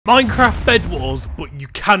Minecraft Bed Wars, but you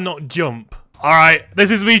cannot jump. Alright, this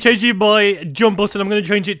is me changing my jump button. I'm going to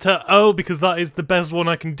change it to O because that is the best one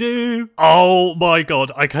I can do. Oh my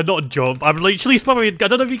god, I cannot jump. I'm literally spamming. I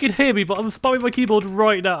don't know if you can hear me, but I'm spamming my keyboard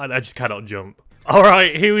right now and I just cannot jump.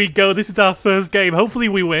 Alright, here we go. This is our first game. Hopefully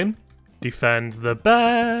we win. Defend the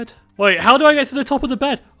bed. Wait, how do I get to the top of the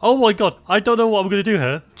bed? Oh my god, I don't know what I'm going to do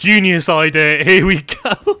here. Genius idea. Here we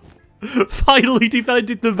go. Finally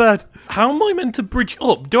defended the bed. How am I meant to bridge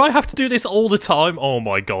up? Do I have to do this all the time? Oh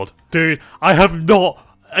my god. Dude, I have not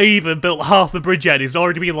even built half the bridge yet. It's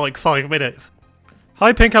already been like 5 minutes.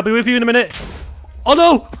 Hi Pink, I'll be with you in a minute. Oh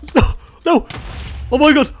no! No! No! Oh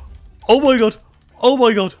my god! Oh my god! Oh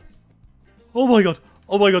my god! Oh my god!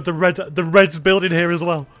 Oh my god, the red's building here as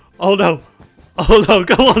well. Oh no! Oh no,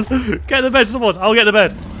 go on! Get the bed, someone! I'll get the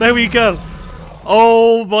bed. There we go.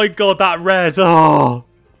 Oh my god, that red. Oh.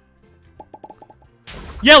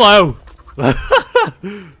 Yellow!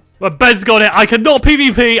 My bed's got it. I cannot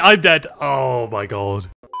PvP. I'm dead. Oh my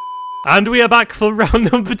god. And we are back for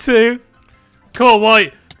round number 2. Come on,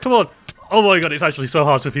 White. Come on. Oh my god, it's actually so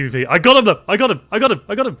hard to PvP. I got him though. I got him. I got him.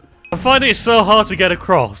 I got him. I find it so hard to get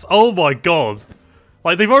across. Oh my god.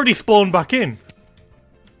 Like, they've already spawned back in.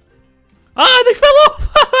 Ah, they fell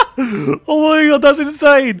off! Oh my god, that's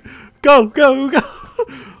insane. Go, go, go.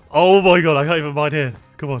 Oh my god, I can't even mind here.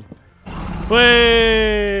 Come on.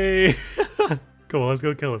 Way! Come on, let's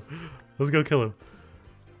go kill him. Let's go kill him.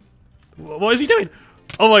 What is he doing?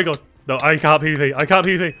 Oh my god. No, I can't PvP. I can't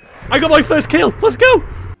PvP. I got my first kill. Let's go.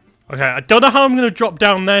 Okay, I don't know how I'm going to drop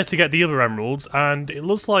down there to get the other emeralds. And it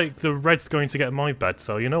looks like the red's going to get my bed.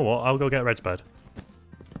 So you know what? I'll go get red's bed.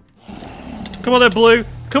 Come on there, blue.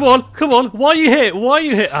 Come on. Come on. Why are you hit? Why are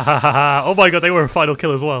you hit? Oh my god, they were a final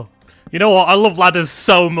kill as well. You know what? I love ladders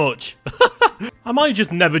so much. I might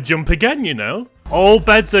just never jump again, you know? All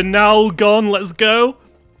beds are now gone. Let's go.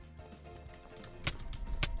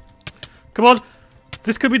 Come on.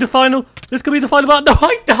 This could be the final. This could be the final. No,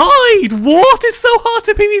 I died. What? It's so hard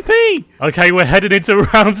to PvP. Okay, we're heading into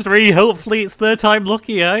round 3. Hopefully it's third time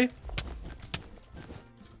lucky, eh?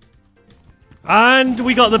 And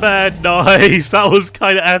we got the bed. Nice. That was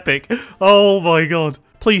kind of epic. Oh my god.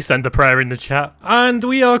 Please send a prayer in the chat. And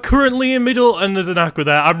we are currently in middle, and there's an aqua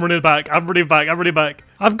there. I'm running back. I'm running back. I'm running back.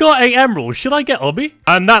 I've got 8 emeralds. Should I get obby?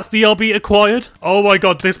 And that's the obby acquired. Oh my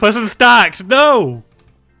god, this person stacked. No.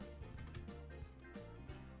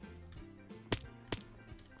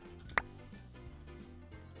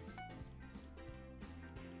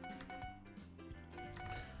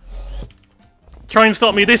 Try and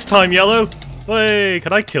stop me this time, yellow. Hey,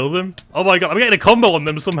 can I kill them? Oh my god, I'm getting a combo on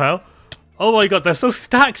them somehow. Oh my god, they're so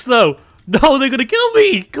stacked though. No, they're gonna kill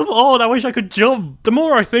me. Come on, I wish I could jump. The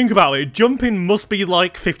more I think about it, jumping must be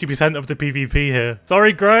like 50% of the PvP here.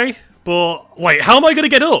 Sorry, Grey, but wait, how am I gonna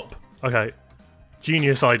get up? Okay,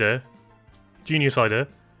 genius idea. Genius idea.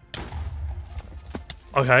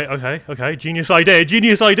 Okay, okay, okay, genius idea,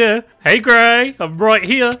 genius idea. Hey, Grey, I'm right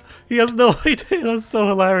here. He has no idea. That's so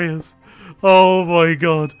hilarious. Oh my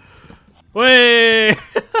god. Way.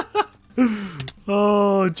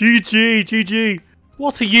 Oh, GG, GG.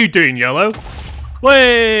 What are you doing, Yellow?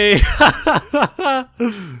 Way!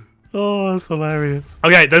 Oh, that's hilarious.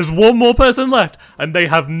 Okay, there's one more person left, and they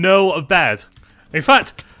have no bed. In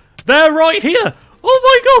fact, they're right here. Oh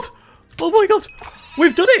my god! Oh my god!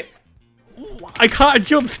 We've done it! I can't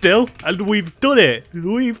jump still, and we've done it.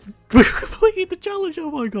 We've completed the challenge. Oh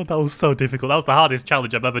my god, that was so difficult. That was the hardest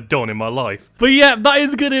challenge I've ever done in my life. But yeah, that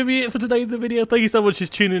is going to be it for today's video. Thank you so much for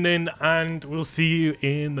tuning in, and we'll see you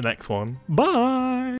in the next one. Bye!